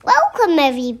Welcome,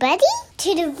 everybody,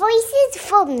 to the Voices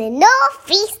from the North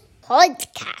East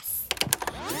podcast.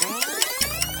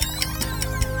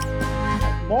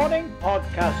 Morning,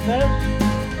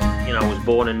 podcasters. You know, I was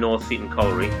born in North Seaton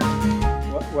Colliery.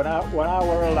 When I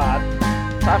were a lad,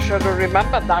 I should have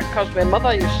remembered that because my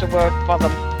mother used to work for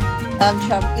them. I'm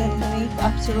champion for me,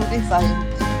 absolutely fine.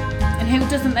 And who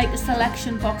doesn't make the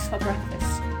selection box for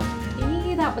breakfast?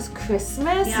 That was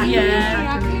Christmas.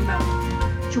 Yeah.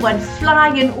 She went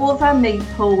flying over me,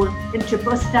 Paul, into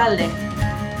Busterley.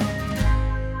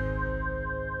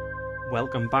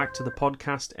 Welcome back to the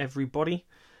podcast, everybody.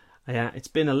 It's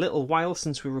been a little while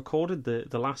since we recorded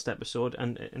the last episode,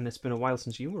 and it's been a while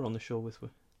since you were on the show with me.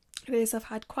 It is. I've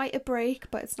had quite a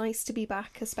break, but it's nice to be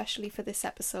back, especially for this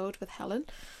episode with Helen.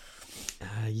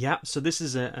 So this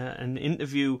is an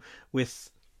interview with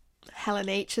Helen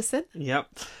Aitchison. Yep.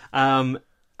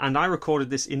 And I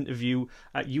recorded this interview.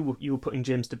 You were putting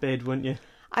James to bed, weren't you?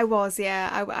 I was,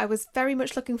 yeah. I was very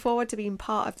much looking forward to being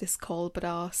part of this call, but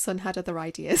our son had other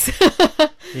ideas.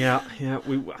 Yeah.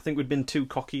 I think we'd been too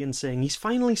cocky in saying he's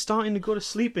finally starting to go to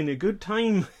sleep in a good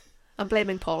time. I'm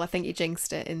blaming Paul. I think you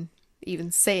jinxed it in even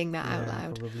saying that out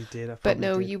loud. Probably did. But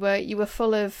no, you were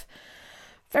full of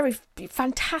very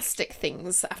fantastic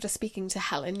things. After speaking to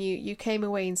Helen, you came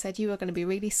away and said you were going to be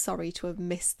really sorry to have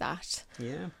missed that.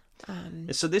 Yeah.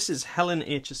 So this is Helen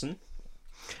Aitchison,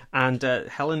 and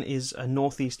Helen is a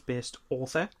Northeast-based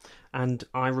author, and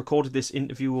I recorded this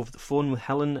interview over the phone with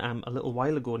Helen a little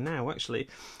while ago now, actually,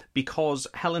 because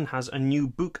Helen has a new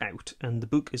book out, and the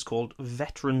book is called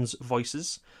Veterans'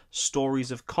 Voices, Stories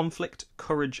of Conflict,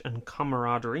 Courage and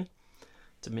Camaraderie.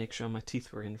 To make sure my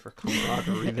teeth were in for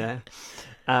camaraderie there.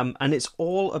 And it's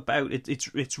all about,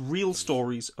 it's real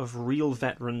stories of real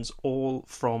veterans, all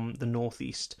from the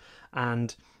Northeast,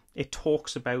 and it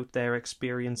talks about their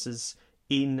experiences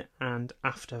in and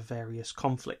after various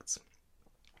conflicts.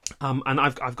 And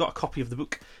I've got a copy of the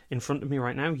book in front of me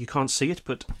right now. You can't see it,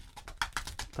 but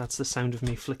that's the sound of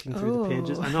me flicking through the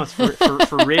pages. I know it's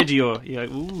for radio. You're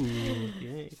like, ooh,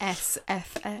 yay.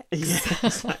 SFX. Yeah,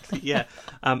 exactly. Yeah,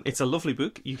 it's a lovely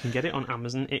book. You can get it on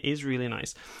Amazon. It is really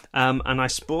nice. And I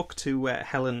spoke to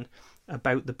Helen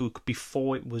about the book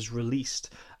before it was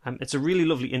released. It's a really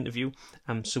lovely interview,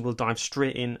 so we'll dive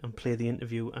straight in and play the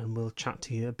interview, and we'll chat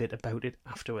to you a bit about it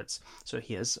afterwards. So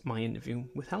here's my interview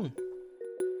with Helen.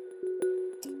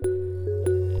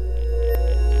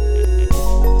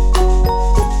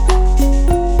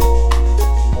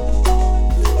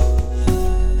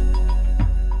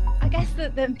 I guess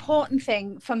the important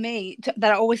thing for me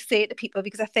that I always say to people,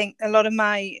 because I think a lot of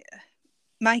my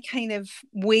kind of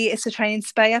way is to try and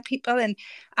inspire people, and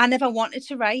I never wanted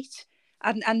to write.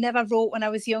 I never wrote when I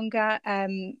was younger.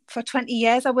 For 20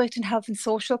 years, I worked in health and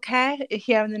social care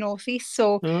here in the Northeast.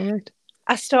 So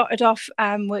I started off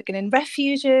working in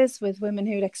refuges with women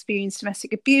who had experienced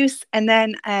domestic abuse. And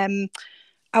then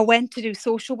I went to do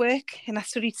social work, and I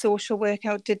studied social work.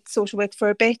 I did social work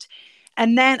for a bit.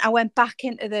 And then I went back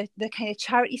into the kind of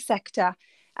charity sector,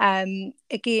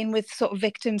 again with sort of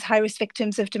victims, high-risk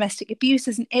victims of domestic abuse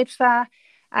as an IDFA.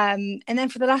 And then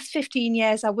for the last 15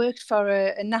 years, I worked for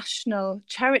a national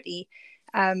charity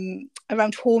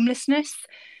around homelessness.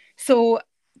 So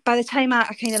by the time I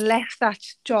kind of left that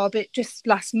job, it just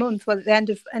last month, well, at the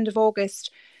end of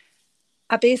August,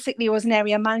 I basically was an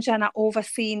area manager, and I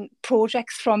overseen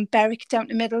projects from Berwick down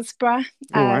to Middlesbrough,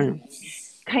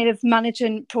 kind of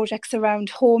managing projects around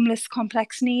homeless,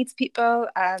 complex needs people,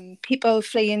 people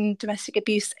fleeing domestic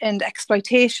abuse and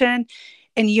exploitation,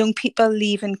 and young people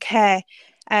leaving care.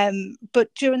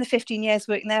 But during the 15 years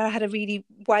working there, I had a really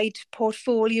wide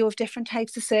portfolio of different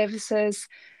types of services,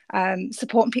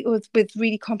 supporting people with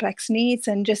really complex needs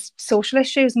and just social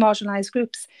issues, marginalised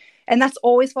groups. And that's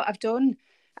always what I've done.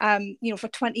 For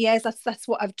 20 years, that's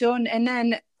what I've done. And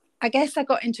then I guess I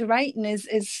got into writing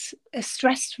is a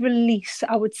stress release,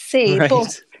 I would say,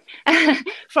 but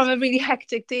from a really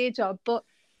hectic day job. But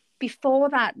before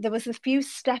that, there was a few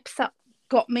steps that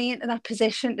got me into that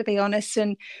position, to be honest.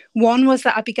 And one was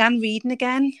that I began reading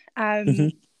again.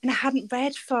 And I hadn't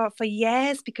read for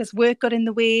years because work got in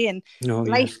the way and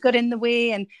life got in the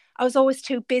way, and I was always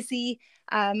too busy,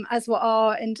 as we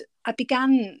are. And I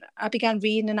began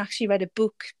reading, and actually read a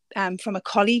book from a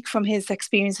colleague from his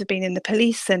experience of being in the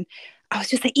police, and I was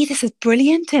just like, this is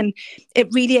brilliant, and it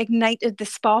really ignited the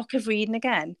spark of reading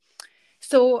again.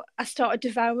 So I started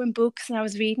devouring books, and I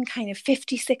was reading kind of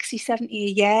 50, 60, 70 a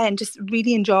year and just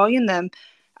really enjoying them.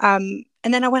 And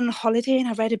then I went on holiday, and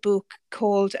I read a book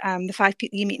called The 5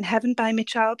 People You Meet in Heaven by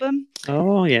Mitch Albom.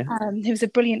 Oh, yeah. He was a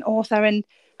brilliant author. And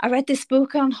I read this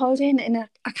book on holiday, and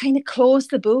I kind of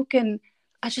closed the book, and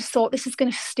I just thought this is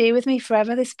going to stay with me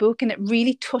forever, this book. And it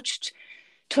really touched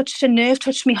a nerve,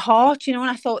 touched my heart, you know,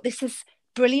 and I thought, this is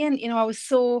brilliant. You know,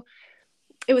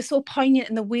 it was so poignant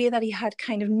in the way that he had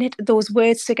kind of knit those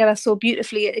words together so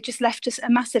beautifully. It just left us a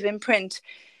massive imprint.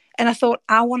 And I thought,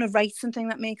 I want to write something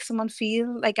that makes someone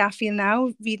feel like I feel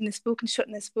now, reading this book and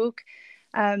shutting this book.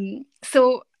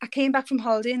 So I came back from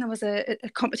holiday and there was a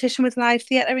competition with Live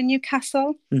Theatre in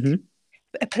Newcastle,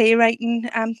 a playwriting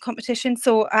competition.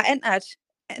 So I entered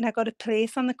and I got a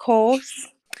place on the course.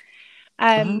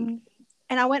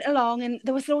 And I went along and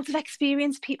there was loads of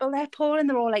experienced people there, Paul, and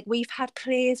they're all like, we've had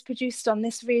plays produced on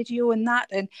this radio and that.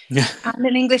 And I'm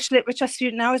an English literature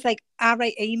student. I was like, I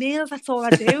write emails. That's all I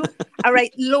do. I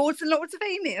write loads and loads of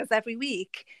emails every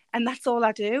week. And that's all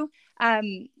I do.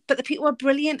 But the people were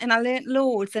brilliant and I learnt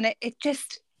loads. And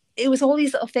it was all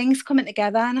these little things coming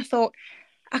together. And I thought,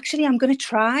 actually, I'm going to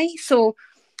try. So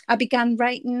I began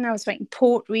writing. I was writing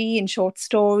poetry and short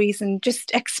stories and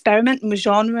just experimenting with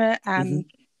genre.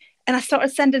 And I started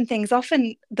sending things off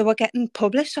and they were getting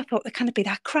published. I thought, there can't be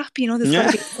that crap, you know, there's got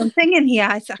to be something in here.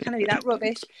 So I can't be that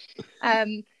rubbish.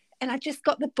 And I just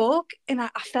got the book and I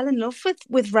fell in love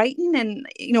with writing, and,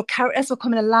 you know, characters were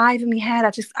coming alive in my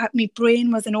head. My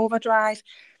brain was in overdrive.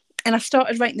 And I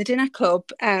started writing The Dinner Club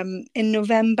in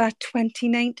November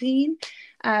 2019.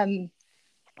 And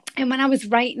when I was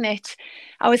writing it,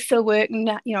 I was still working,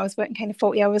 you know, I was working kind of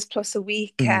 40 hours plus a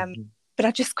week. But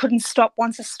I just couldn't stop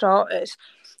once I started.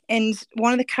 And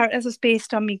one of the characters was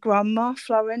based on my grandma,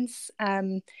 Florence.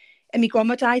 And my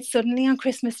grandma died suddenly on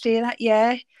Christmas Day that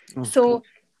year. So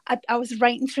I was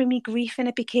writing through my grief and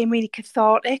it became really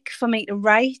cathartic for me to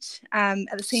write. At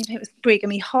the same time, it was breaking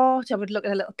my heart. I would look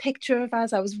at a little picture of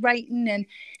as I was writing and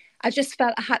I just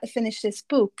felt I had to finish this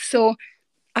book. So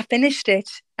I finished it.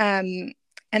 And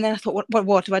then I thought,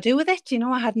 what do I do with it? You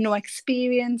know, I had no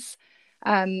experience.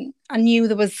 I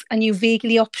knew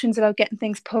vaguely options about getting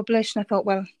things published, and I thought,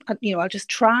 well, I'll just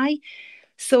try.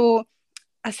 So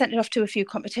I sent it off to a few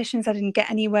competitions. I didn't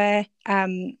get anywhere.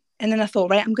 And then I thought,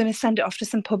 right, I'm going to send it off to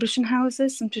some publishing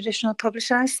houses, some traditional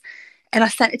publishers. And I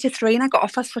sent it to 3 and I got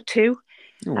offers for 2.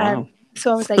 Oh, wow.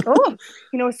 So I was like, oh,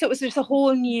 you know, so it was just a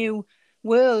whole new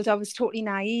world. I was totally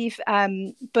naive.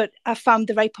 But I found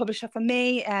the right publisher for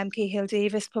me, Cahill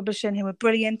Davis Publishing, who were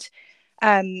brilliant.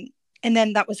 And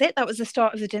then that was it. That was the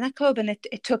start of The Dinner Club. And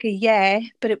it took a year,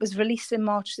 but it was released in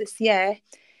March this year.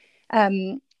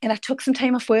 And I took some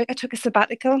time off work. I took a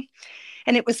sabbatical.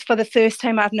 And it was for the first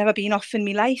time I've never been off in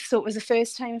my life. So it was the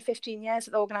first time in 15 years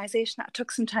at the organisation that I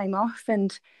took some time off.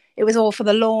 And it was all for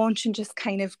the launch and just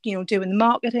kind of, you know, doing the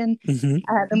marketing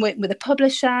and working with a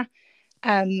publisher.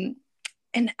 And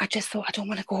I just thought, I don't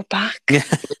want to go back.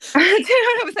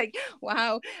 I was like,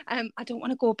 wow, I don't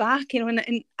want to go back, you know.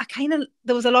 And I kind of,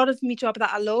 there was a lot of my job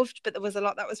that I loved, but there was a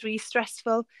lot that was really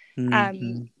stressful.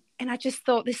 And I just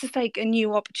thought, this is like a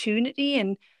new opportunity.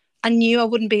 And I knew I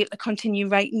wouldn't be able to continue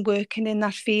writing, working in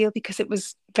that field because it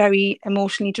was very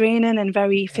emotionally draining and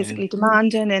very physically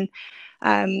demanding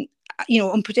and, you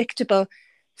know, unpredictable.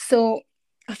 So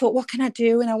I thought, what can I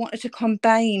do? And I wanted to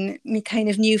combine my kind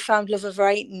of newfound love of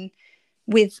writing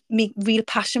with me real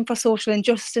passion for social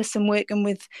injustice and working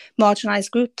with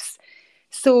marginalised groups.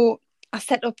 So I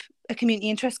set up a community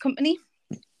interest company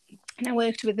and I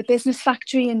worked with the Business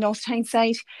Factory in North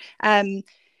Tyneside and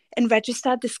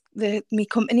registered my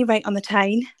company Right on the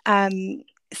Tyne.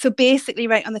 So basically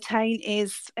Right on the Tyne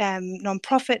is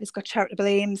non-profit, it's got charitable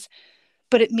aims,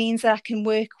 but it means that I can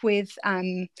work with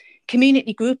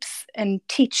community groups and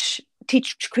teach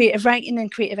creative writing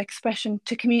and creative expression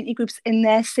to community groups in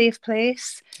their safe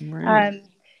place. Right.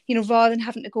 You know, rather than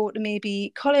having to go to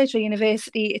maybe college or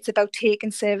university, it's about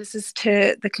taking services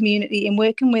to the community and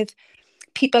working with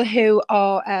people who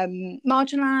are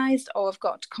marginalised or have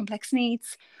got complex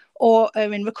needs or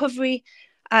are in recovery,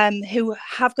 who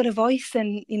have got a voice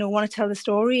and, you know, want to tell the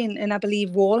story. And I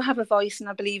believe we all have a voice, and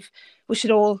I believe we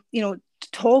should all, you know,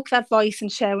 talk that voice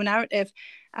and share a narrative.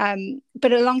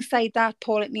 But alongside that,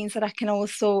 Paul, it means that I can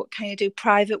also kind of do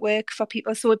private work for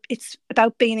people. So it's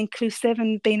about being inclusive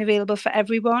and being available for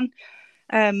everyone.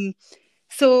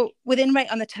 So within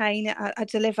Right on the Tyne, I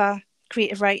deliver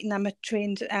creative writing. I'm a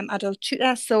trained adult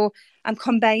tutor. So I'm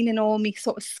combining all my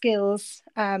sort of skills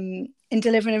in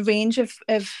delivering a range of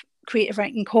creative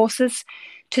writing courses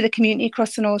to the community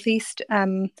across the North East.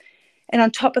 And on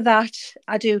top of that,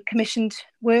 I do commissioned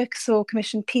work, so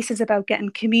commissioned pieces about getting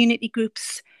community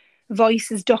groups'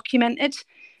 voices documented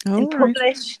and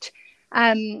published,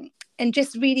 and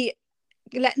just really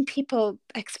letting people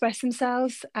express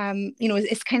themselves. You know,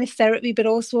 it's kind of therapy, but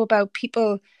also about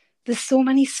people. There's so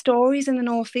many stories in the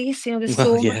North East. You know, there's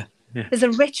there's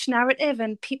a rich narrative,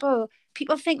 and people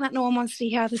people think that no one wants to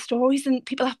hear the stories, and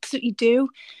people absolutely do.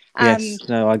 Yes,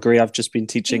 no, I agree. I've just been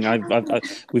teaching.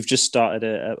 We've just started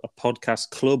a podcast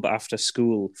club after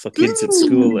school for kids at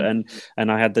school, and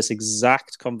I had this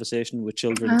exact conversation with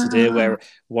children today, where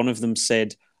one of them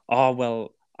said, "Oh,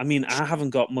 well, I mean, I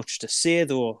haven't got much to say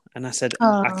though." And I said,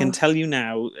 I can tell you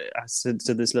now, I said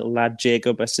to this little lad,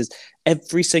 Jacob, I says,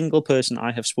 every single person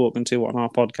I have spoken to on our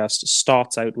podcast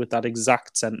starts out with that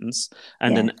exact sentence.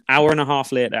 And an hour and a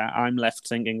half later, I'm left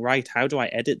thinking, right, how do I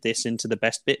edit this into the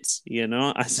best bits? You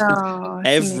know, I said,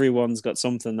 everyone's got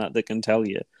something that they can tell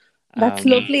you. That's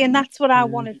lovely. And that's what I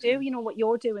want to do. You know, what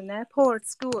you're doing there, Paul, at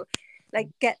school, like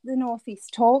get the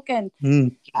Northeast talking.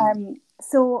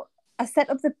 So I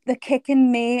set up the kick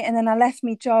in May, and then I left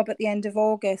my job at the end of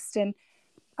August, and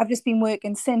I've just been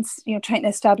working since, you know, trying to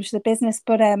establish the business.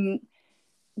 But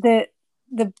the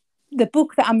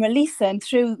book that I'm releasing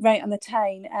through Right on the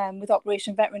Tyne with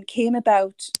Operation Veteran came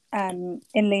about in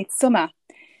late summer.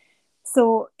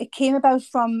 So it came about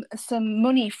from some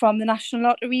money from the National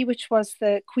Lottery, which was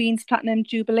the Queen's Platinum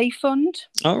Jubilee Fund.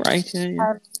 All right,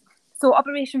 yeah. So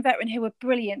Operation Veteran, who are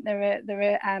brilliant,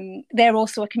 they're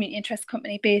also a community interest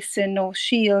company based in North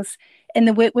Shields, and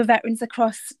they work with veterans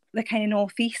across the kind of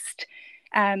Northeast.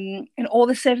 And all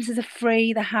the services are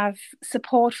free. They have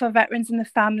support for veterans and the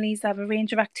families. They have a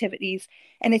range of activities,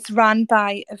 and it's run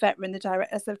by a veteran. The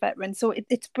director's a veteran, so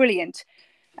it's brilliant.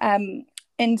 And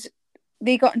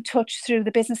they got in touch through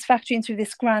the Business Factory and through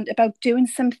this grant about doing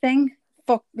something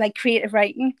for like creative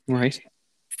writing. Right.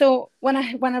 So when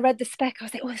I read the spec, I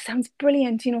was like, oh, this sounds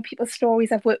brilliant. You know, people's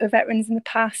stories. I've worked with veterans in the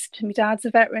past. My dad's a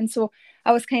veteran, so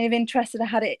I was kind of interested.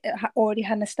 I already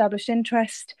had an established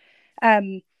interest.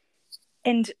 And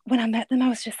when I met them, I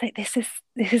was just like, this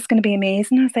is going to be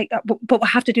amazing. I was like, but we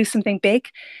have to do something big.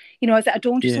 You know, I was like, I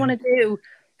don't just want to do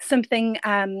something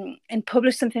and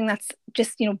publish something that's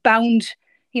just, you know, bound,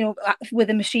 you know, with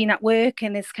a machine at work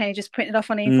and it's kind of just printed off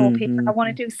on A4 paper. I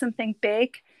want to do something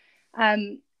big.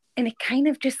 And it kind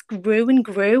of just grew and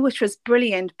grew, which was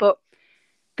brilliant. But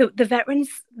the veterans,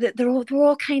 they're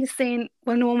all kind of saying,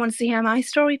 well, no one wants to hear my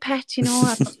story, pet, you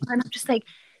know. And I'm just like,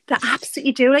 they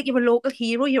absolutely do. Like, you're a local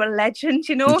hero, you're a legend,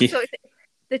 you know. So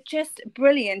they're just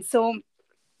brilliant. So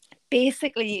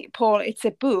basically, Paul, it's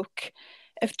a book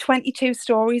of 22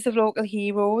 stories of local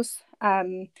heroes.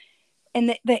 And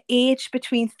the age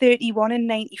between 31 and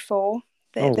 94.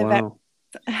 Wow.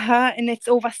 And it's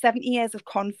over 70 years of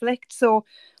conflict. So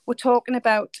we're talking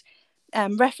about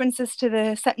references to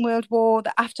the Second World War,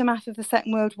 the aftermath of the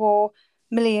Second World War,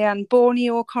 Malaya and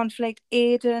Borneo conflict,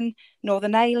 Aden,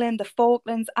 Northern Ireland, the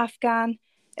Falklands, Afghan,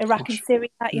 Iraq and Syria.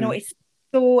 You know, it's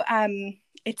so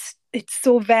it's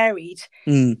so varied.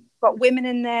 We've got women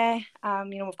in there,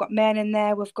 you know, we've got men in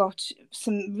there, we've got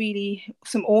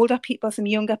some older people, some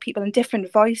younger people, and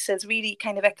different voices, really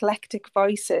kind of eclectic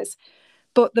voices.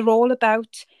 But they're all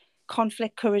about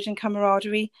conflict, courage and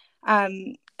camaraderie.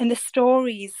 And the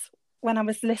stories, when I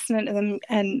was listening to them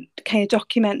and kind of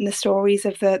documenting the stories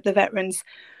of the veterans,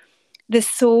 there's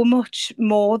so much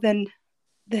more than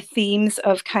the themes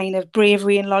of kind of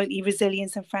bravery and loyalty,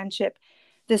 resilience and friendship.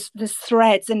 There's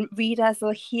threads, and readers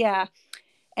will hear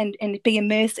and be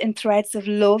immersed in threads of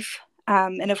love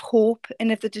and of hope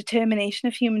and of the determination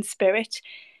of human spirit.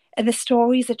 And the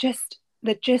stories are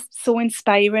they're just so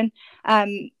inspiring.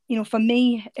 You know, for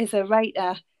me as a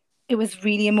writer, it was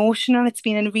really emotional. It's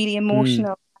been a really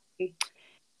emotional.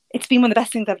 It's been one of the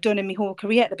best things I've done in my whole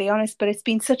career, to be honest. But it's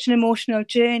been such an emotional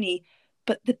journey.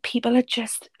 But the people are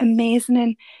just amazing.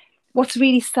 And what's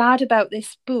really sad about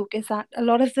this book is that a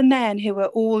lot of the men who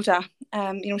were older,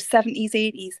 you know, 70s,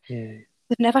 80s,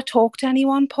 they've never talked to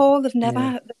anyone, Paul. They've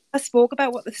never spoke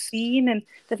about what they've seen, and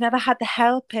they've never had the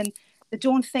help, and they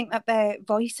don't think that their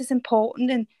voice is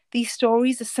important. And these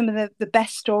stories are some of the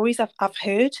best stories I've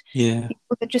heard. Yeah,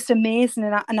 they're just amazing,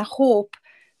 and I hope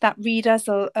that readers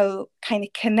will kind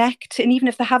of connect. And even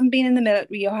if they haven't been in the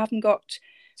military or haven't got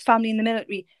family in the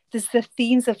military, there's the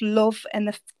themes of love and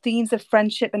the themes of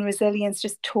friendship and resilience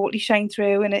just totally shine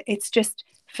through, and it's just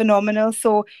phenomenal.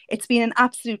 So it's been an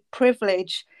absolute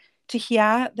privilege to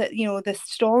hear that, you know, the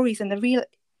stories and the real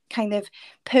kind of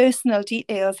personal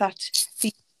details that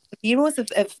the heroes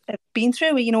have been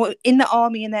through, you know, in the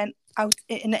army and then out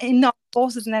in the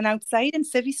forces and then outside in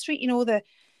Civvy Street, you know, the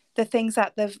things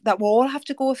that we all have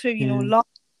to go through, you know, lots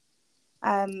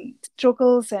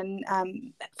struggles and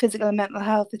physical and mental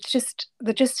health.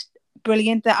 They're just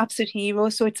brilliant. They're absolute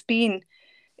heroes. So it's been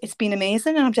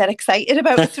amazing, and I'm dead excited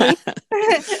about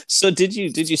it. So did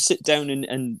you sit down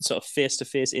and sort of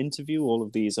face-to-face interview all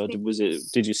of these, or did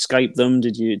you Skype them?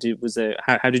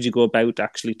 How did you go about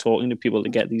actually talking to people to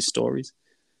get these stories?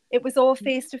 it was all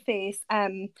face to face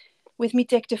with me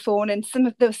dictaphone, and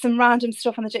there was some random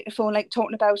stuff on the dictaphone, like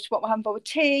talking about what we're having for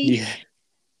tea,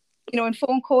 you know, and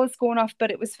phone calls going off.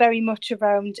 But it was very much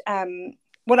around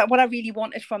what I really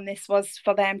wanted from this was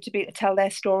for them to be able to tell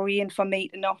their story, and for me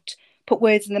to not put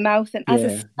words in the mouth. And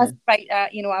as a writer,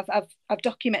 you know, I've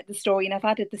documented the story and I've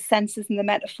added the senses and the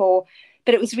metaphor,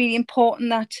 but it was really important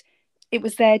that it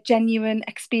was their genuine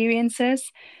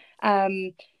experiences,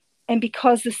 and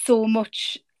because there's so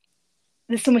much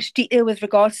detail with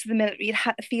regards to the military, it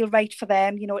had to feel right for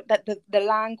them. You know, that the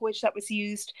language that was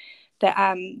used,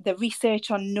 the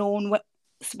research on knowing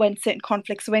when certain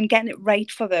conflicts, when getting it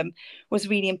right for them was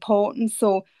really important.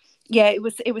 So yeah, it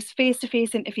was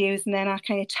face-to-face interviews, and then I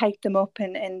kind of typed them up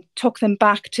and took them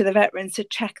back to the veterans to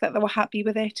check that they were happy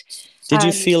with it. Did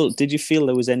you feel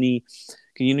there was any,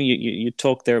 you know, you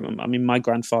talked there, I mean, my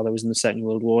grandfather was in the Second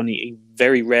World War and he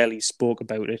very rarely spoke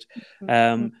about it.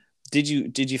 Did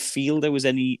you feel there was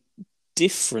any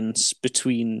difference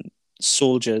between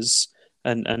soldiers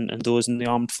and those in the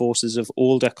armed forces of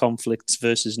older conflicts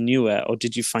versus newer, or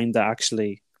did you find that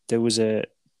actually there was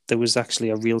actually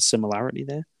a real similarity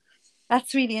there?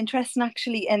 That's really interesting,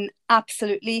 actually, and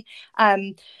absolutely.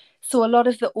 So a lot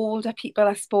of the older people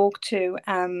I spoke to,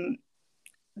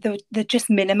 they just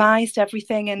minimised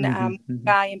everything, and a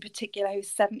guy in particular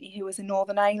who's 70, who was in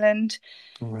Northern Ireland,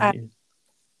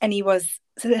 and he was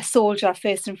a soldier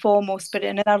first and foremost, but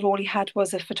another role he had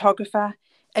was a photographer,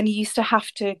 and he used to have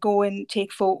to go and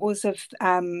take photos of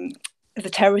the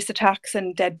terrorist attacks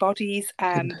and dead bodies,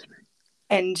 and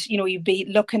you know, you'd be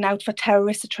looking out for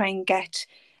terrorists to try and get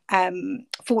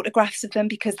photographs of them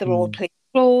because they're all plain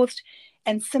clothed,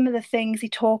 and some of the things he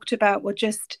talked about were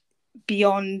just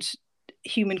beyond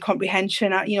human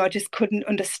comprehension. I just couldn't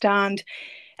understand,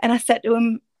 and I said to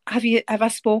him, have you ever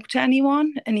spoke to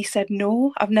anyone? And he said,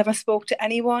 no, I've never spoke to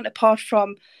anyone apart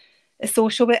from a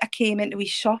social worker came into his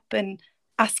shop and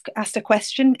asked a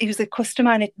question. He was a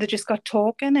customer, and they just got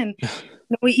talking, and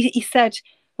he said,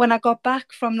 when I got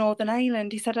back from Northern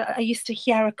Ireland, he said, I used to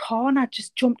hear a car and I'd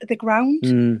just jump to the ground.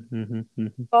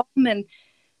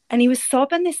 And he was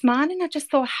sobbing, this man, and I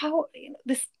just thought, how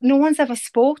no one's ever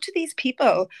spoke to these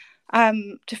people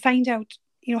to find out,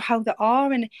 you know, how they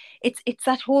are. And it's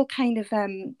that whole kind of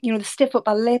you know, the stiff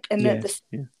upper lip and the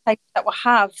type that we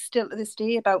have still to this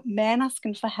day about men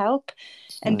asking for help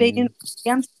and being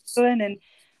answering. And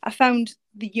I found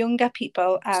the younger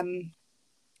people,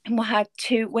 and we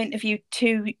interviewed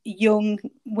two young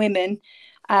women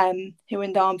who were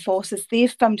in the armed forces.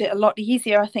 They've found it a lot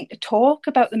easier, I think, to talk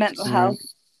about the mental health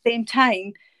at the same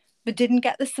time, but didn't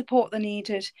get the support they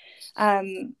needed.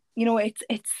 You know,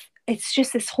 it's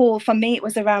just this whole, for me, it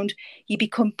was around, you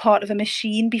become part of a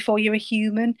machine before you're a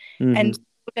human. And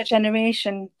the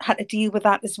generation had to deal with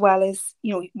that as well, as,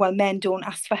 you know, well, men don't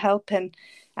ask for help, and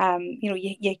you know,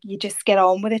 you just get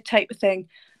on with it type of thing.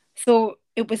 So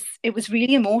it was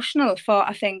really emotional for,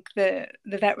 I think, the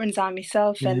veterans and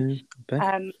myself. And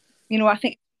you know, I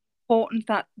think it's important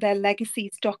that their legacy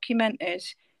is documented,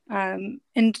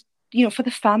 and you know, for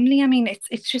the family, I mean,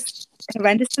 it's just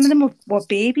horrendous. Some of them were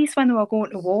babies when they were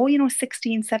going to war, you know,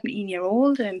 16,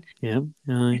 17-year-old. And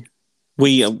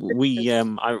when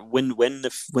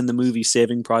the movie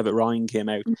Saving Private Ryan came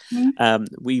out,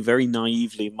 we very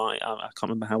naively, I can't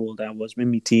remember how old I was,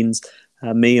 maybe teens,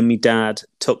 me and my dad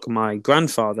took my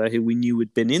grandfather, who we knew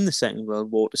had been in the Second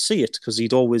World War, to see it, because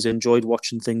he'd always enjoyed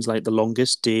watching things like The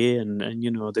Longest Day and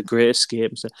you know, The Great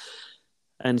Escape and stuff.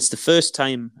 And it's the first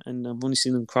time, and I've only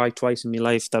seen him cry twice in my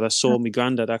life, that I saw my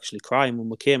granddad actually cry. And when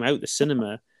we came out the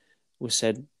cinema, we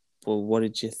said, well, what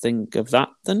did you think of that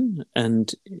then?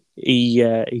 And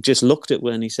he just looked at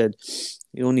me and he said,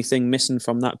 the only thing missing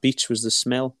from that beach was the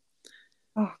smell.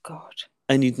 Oh, God.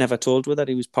 And he'd never told her that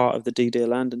he was part of the D-Day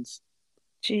landings.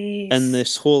 Jeez. And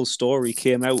this whole story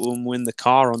came out when we were in the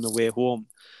car on the way home.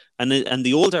 And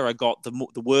the older I got,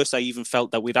 the worse I even felt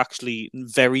that we'd actually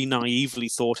very naively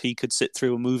thought he could sit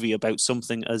through a movie about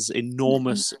something as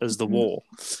enormous as the war.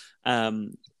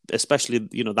 Especially,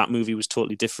 you know, that movie was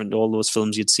totally different to all those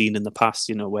films you'd seen in the past,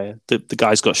 you know, where the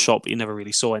guys got shot, but you never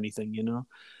really saw anything, you know.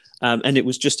 And it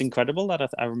was just incredible that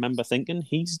I remember thinking,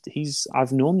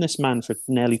 I've known this man for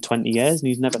nearly 20 years and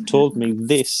he's never told me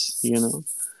this, you know.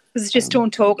 Because just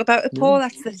don't talk about it, Paul.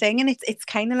 That's the thing. And it's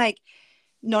kind of like,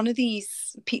 none of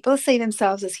these people see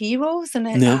themselves as heroes, and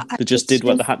they just did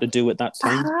what they had to do at that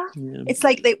time. It's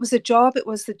like it was a job, it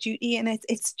was the duty, and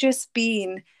it's just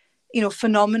been, you know,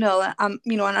 phenomenal.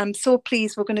 You know, and I'm so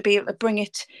pleased we're going to be able to bring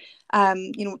it.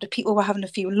 You know, the people were having a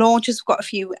few launches. We've got a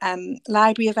few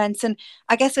library events, and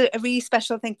I guess a really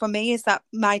special thing for me is that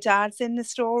my dad's in the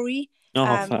story. Oh,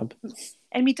 fab.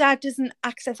 And my dad doesn't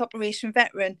access Operation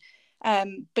Veteran,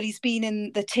 but he's been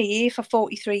in the TA for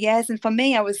 43 years. And for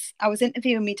me, I was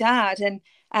interviewing my dad, and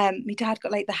my dad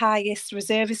got like the highest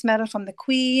reservist medal from the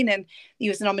Queen, and he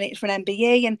was nominated for an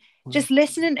MBE. And just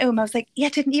listening to him, I was like, yeah,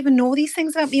 I didn't even know these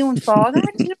things about my own father.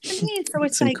 Do you know what I mean? So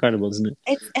it's like, incredible, isn't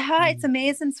it? It's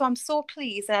amazing. So I'm so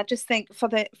pleased, and I just think for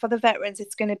the veterans,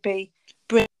 it's going to be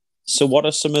brilliant. So what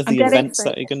are some of the events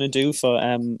that you're going to do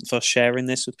for sharing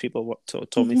this with people?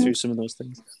 Talk me through some of those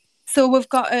things. So we've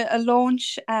got a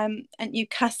launch at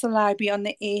Newcastle Library on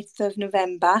the 8th of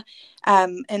November.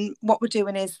 And what we're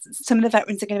doing is some of the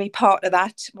veterans are going to be part of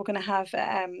that. We're going to have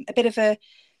a bit of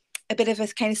a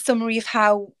kind of summary of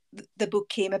how the book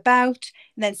came about,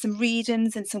 and then some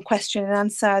readings and some question and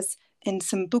answers and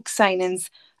some book signings.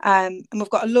 And we've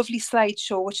got a lovely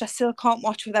slideshow, which I still can't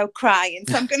watch without crying.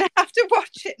 So I'm going to have to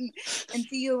watch it and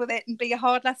deal with it and be a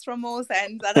hard lass from Moore's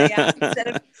End that I am instead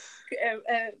of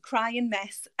a crying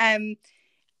mess. And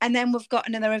then we've got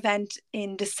another event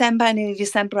in December, and in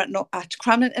December at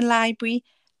Cramlington Library.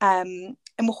 And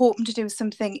we're hoping to do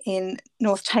something in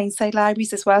North Tyneside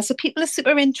libraries as well. So people are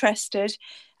super interested.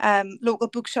 Local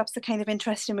bookshops are kind of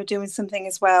interested, and we're doing something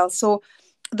as well. So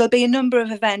there'll be a number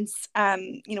of events,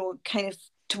 kind of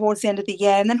towards the end of the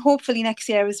year, and then hopefully next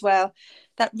year as well,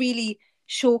 that really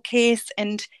showcase.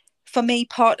 And for me,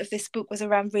 part of this book was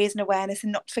around raising awareness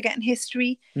and not forgetting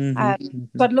history. So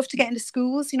I'd love to get into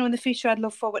schools, in the future. I'd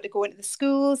love forward to go into the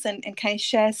schools and kind of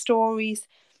share stories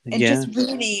and just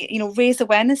really, raise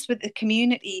awareness with the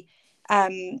community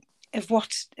of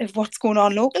what's going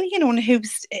on locally, and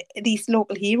who's these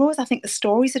local heroes. I think the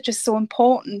stories are just so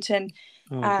important, and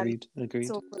agreed.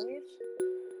 So brave.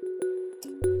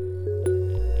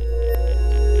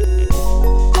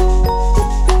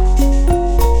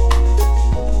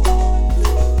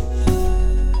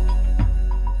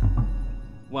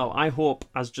 Well, I hope,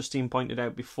 as Justine pointed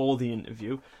out before the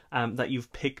interview, that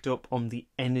you've picked up on the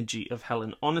energy of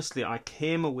Helen. Honestly, I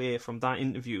came away from that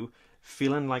interview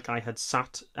feeling like I had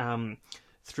sat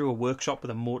through a workshop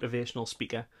with a motivational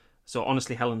speaker. So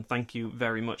honestly, Helen, thank you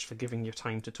very much for giving your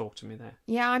time to talk to me there.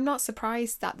 Yeah, I'm not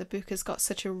surprised that the book has got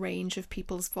such a range of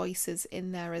people's voices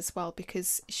in there as well,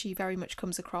 because she very much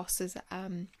comes across as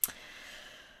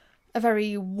a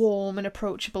very warm and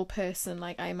approachable person.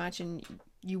 Like, I imagine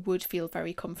you would feel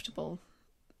very comfortable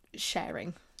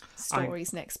sharing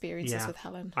stories and experiences with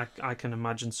Helen. I can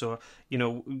imagine. So,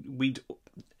 we'd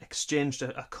exchanged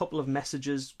a couple of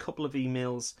messages, a couple of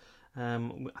emails.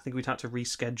 I think we'd had to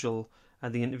reschedule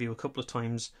the interview a couple of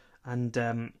times,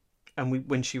 and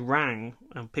when she rang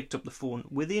and picked up the phone,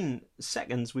 within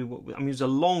seconds it was a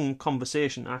long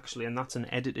conversation actually, and that's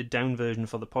an edited down version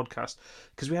for the podcast,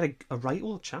 because we had a right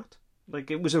old chat. Like,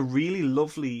 it was a really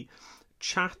lovely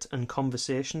chat and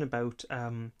conversation about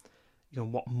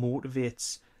what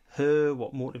motivates her,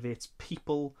 what motivates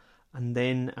people, and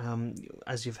then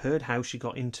as you've heard, how she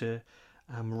got into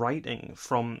writing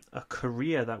from a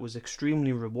career that was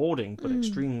extremely rewarding but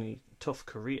extremely tough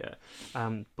career,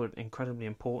 but incredibly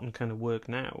important kind of work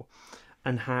now,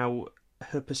 and how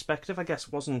her perspective, I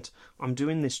guess, wasn't I'm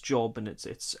doing this job and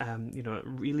it's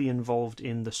really involved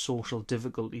in the social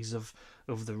difficulties of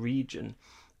the region,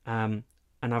 and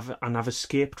I've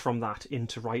escaped from that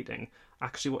into writing.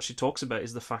 Actually, what she talks about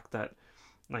is the fact that,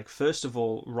 like, first of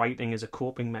all, writing is a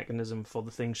coping mechanism for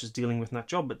the things she's dealing with in that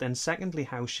job, but then secondly,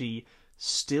 how she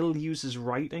still uses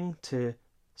writing to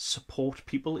support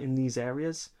people in these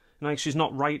areas. Like, she's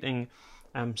not writing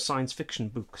science fiction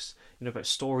books, about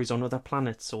stories on other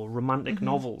planets or romantic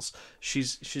novels.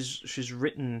 She's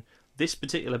written this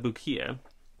particular book here,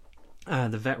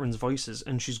 The Veterans' Voices,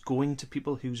 and she's going to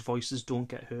people whose voices don't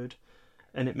get heard.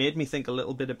 And it made me think a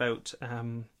little bit about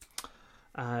the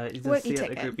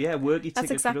theatre group. Yeah, Worky Ticket.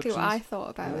 That's exactly what I thought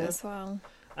about as well.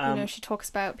 She talks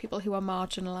about people who are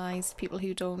marginalised, people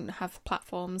who don't have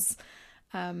platforms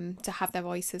to have their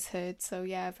voices heard. So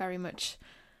yeah, very much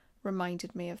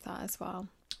reminded me of that as well.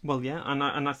 Well, yeah,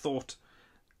 and I thought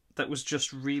that was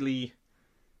just really,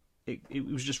 it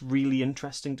was just really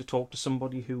interesting to talk to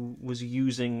somebody who was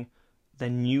using their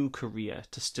new career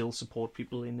to still support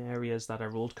people in areas that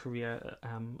are old career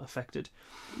affected.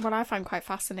 What I find quite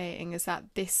fascinating is that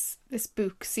this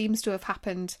book seems to have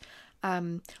happened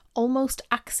almost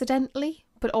accidentally,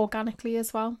 but organically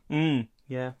as well.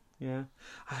 Yeah.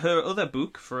 Her other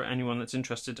book, for anyone that's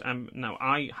interested, now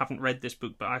I haven't read this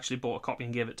book, but I actually bought a copy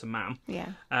and gave it to Mam.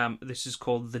 Yeah. This is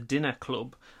called The Dinner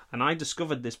Club, and I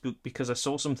discovered this book because I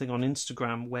saw something on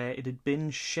Instagram where it had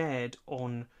been shared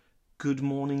on Good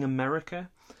Morning America,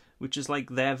 which is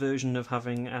like their version of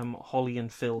having Holly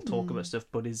and Phil talk about stuff,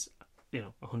 but is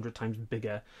 100 times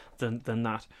bigger than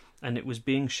that, and it was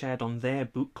being shared on their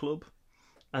book club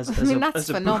as I mean, a that's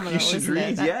book phenomenal, you should isn't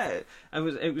read. it? Yeah,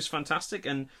 it was fantastic,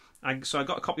 and I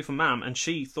got a copy from Mam, and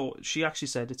she actually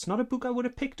said it's not a book I would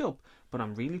have picked up, but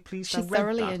I'm really pleased She I read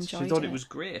thoroughly that. enjoyed She thought it. it was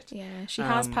great. Yeah, she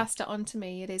has passed it on to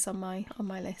me. It is on my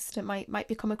list. It might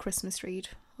become a Christmas read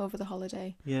over the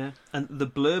holiday. Yeah, and the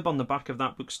blurb on the back of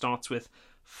that book starts with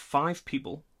 5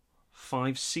 people,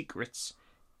 5 secrets,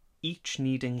 each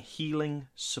needing healing,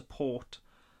 support,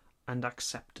 and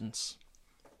acceptance.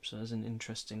 So that's an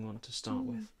interesting one to start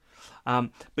with.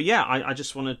 But yeah, I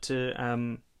just wanted to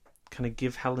kind of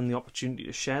give Helen the opportunity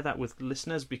to share that with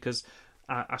listeners, because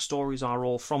our stories are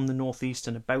all from the Northeast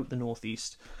and about the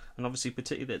Northeast, and obviously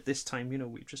particularly at this time,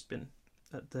 we've just been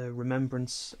at the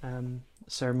remembrance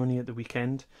ceremony at the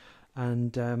weekend,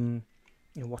 and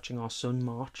watching our son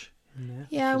march in there.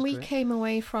 Yeah, and we great. came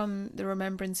away from the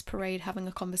Remembrance Parade having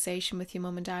a conversation with your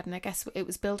mum and dad, and I guess it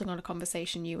was building on a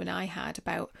conversation you and I had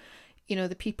about,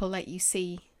 the people that you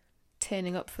see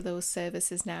turning up for those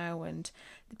services now, and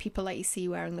the people that you see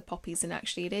wearing the poppies, and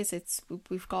actually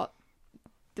we've got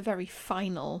the very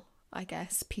final, I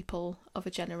guess, people of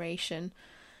a generation.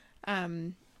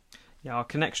 Our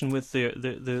connection with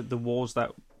the wars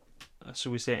that,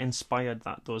 so we say, inspired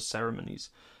those ceremonies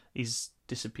is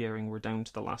disappearing. We're down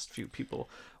to the last few people.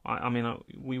 I mean,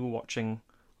 we were watching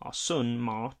our son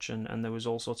march, and there was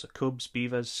all sorts of Cubs,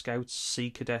 Beavers, Scouts, Sea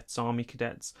Cadets, Army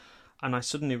Cadets, and I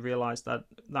suddenly realised that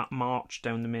march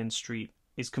down the main street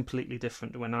is completely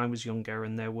different to when I was younger,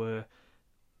 and there were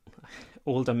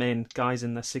older men, guys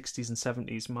in their 60s and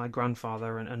 70s, my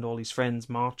grandfather and all his friends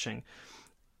marching.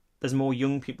 There's more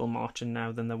young people marching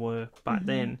now than there were back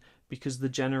then, because the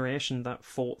generation that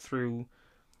fought through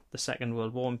the Second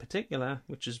World War in particular,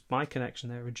 which is my connection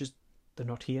there, they're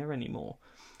not here anymore.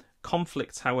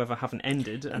 Conflicts, however, haven't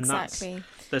ended, and Exactly.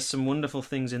 There's some wonderful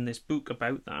things in this book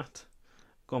about that.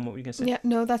 Go on, what were you going to say? Yeah,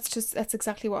 no, that's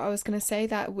exactly what I was going to say.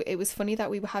 That it was funny that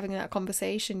we were having that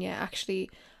conversation. Yeah, actually,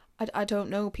 I don't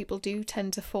know. People do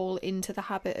tend to fall into the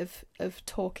habit of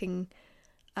talking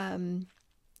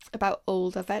about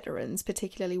older veterans,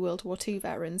 particularly World War II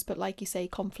veterans. But like you say,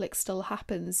 conflict still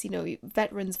happens.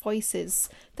 Veterans' voices.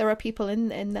 There are people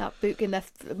in that book in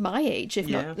my age, if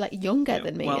not like younger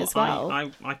than me as well.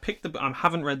 I picked I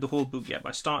haven't read the whole book yet, but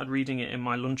I started reading it in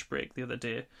my lunch break the other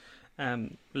day.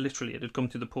 Literally, it had come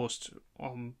through the post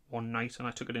on one night, and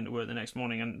I took it into work the next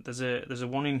morning. And there's a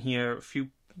one in here, a few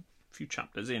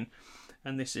chapters in,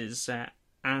 and this is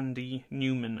Andrew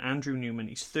Newman.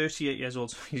 He's 38 years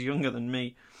old, so he's younger than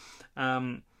me,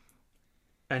 and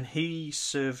he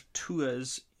served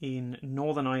tours in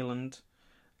Northern Ireland,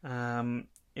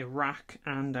 Iraq,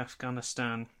 and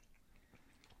Afghanistan.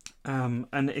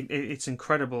 And it's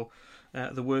incredible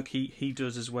the work he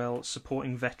does as well,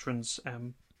 supporting veterans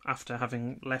after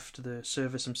having left the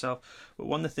service himself. But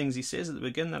one of the things he says at the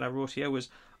beginning that I wrote here was,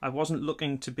 I wasn't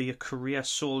looking to be a career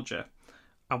soldier,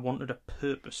 I wanted a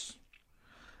purpose.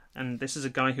 And this is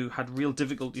a guy who had real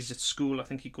difficulties at school. I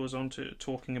think he goes on to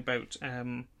talking about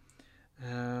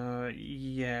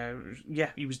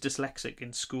he was dyslexic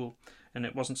in school, and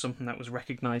it wasn't something that was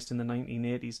recognised in the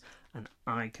 1980s, and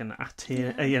I can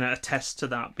attest to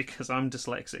that, because I'm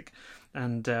dyslexic,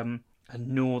 and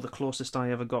no, the closest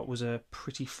I ever got was a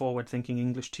pretty forward-thinking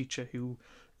English teacher who,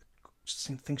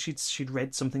 I think she'd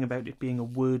read something about it being a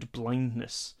word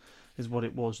blindness, is what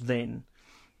it was then,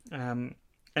 and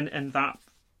that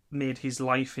made his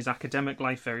academic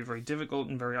life very, very difficult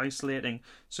and very isolating.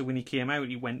 So when he came out,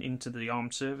 he went into the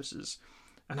armed services.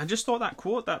 And I just thought that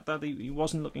quote, that he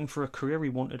wasn't looking for a career, he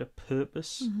wanted a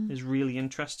purpose, is really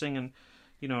interesting. And,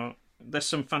 there's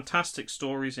some fantastic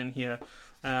stories in here.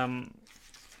 Well,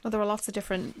 there are lots of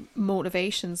different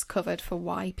motivations covered for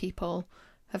why people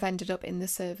have ended up in the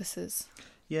services.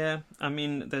 Yeah, I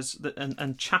mean, there's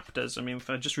and chapters. I mean, if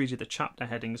I just read you the chapter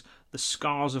headings: The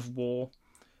Scars of War,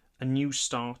 A New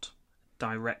Start,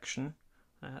 Direction.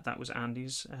 That was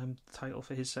Andy's title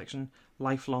for his section.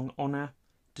 Lifelong Honour,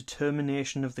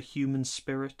 Determination of the Human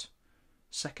Spirit,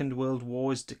 Second World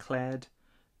War is Declared,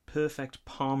 Perfect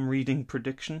Palm Reading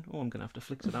Prediction. Oh, I'm going to have to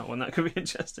flick to that one. That could be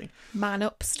interesting. Man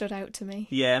Up stood out to me.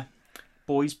 Yeah.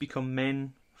 Boys Become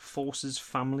Men, Forces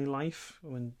Family Life.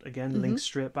 And again, links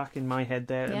straight back in my head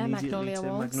there immediately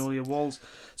to Magnolia Walls.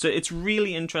 So it's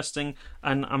really interesting,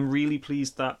 and I'm really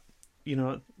pleased that,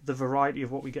 the variety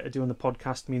of what we get to do on the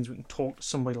podcast means we can talk to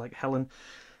somebody like Helen,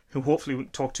 who hopefully we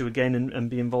can talk to again and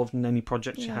be involved in any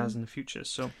project she has in the future.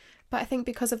 So, but I think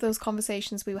because of those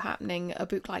conversations we were happening, a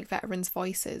book like Veterans'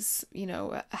 Voices,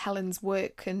 Helen's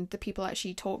work and the people that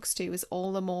she talks to is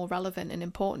all the more relevant and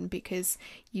important, because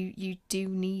you do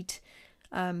need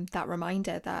that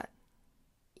reminder that,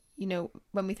 you know,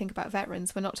 when we think about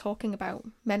veterans, we're not talking about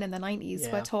men in the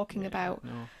 90s. We're talking about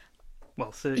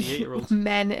 38-year-olds,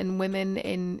 men and women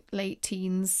in late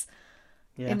teens,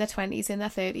 in their 20s, in their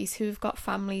 30s, who've got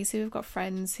families, who've got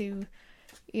friends, who,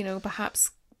 you know,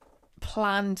 perhaps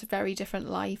planned very different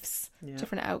lives,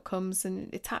 different outcomes,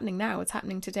 and it's happening now. It's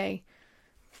happening today.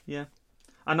 Yeah,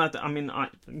 and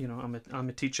I'm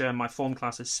a teacher. My form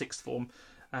class is sixth form,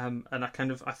 and I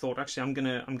thought actually I'm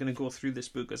gonna go through this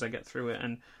book as I get through it,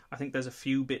 and I think there's a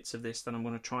few bits of this that I'm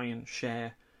going to try and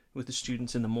share with the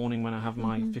students in the morning when I have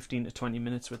my 15 to 20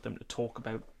 minutes with them to talk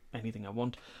about anything I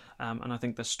want, and I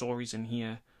think there's stories in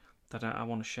here that I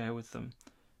want to share with them.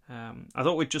 I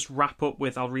thought we'd just wrap up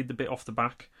with, I'll read the bit off the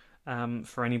back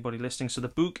for anybody listening. So the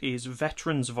book is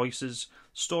Veterans' Voices,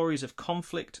 Stories of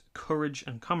Conflict, Courage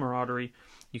and Camaraderie.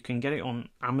 You can get it on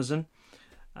Amazon.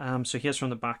 So here's from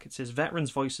the back. It says,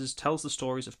 Veterans' Voices tells the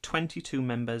stories of 22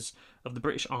 members of the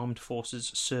British Armed Forces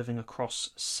serving across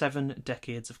 7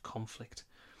 decades of conflict.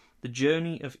 The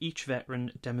journey of each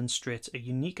veteran demonstrates a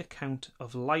unique account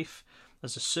of life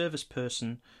as a service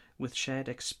person with shared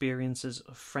experiences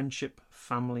of friendship,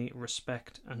 family,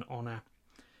 respect and honour.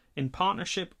 In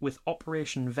partnership with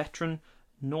Operation Veteran,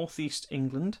 North East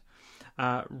England,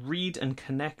 read and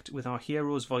connect with our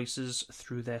heroes' voices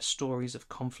through their stories of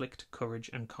conflict, courage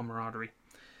and camaraderie.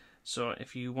 So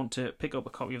if you want to pick up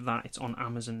a copy of that, it's on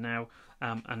Amazon now,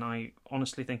 and I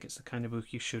honestly think it's the kind of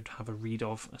book you should have a read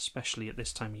of, especially at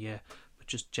this time of year, but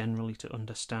just generally to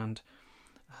understand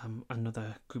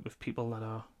another group of people that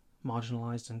are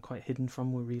marginalised and quite hidden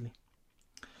from, we're really.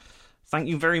 Thank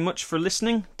you very much for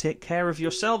listening. Take care of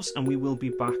yourselves, and we will be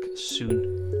back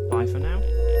soon. Bye for now.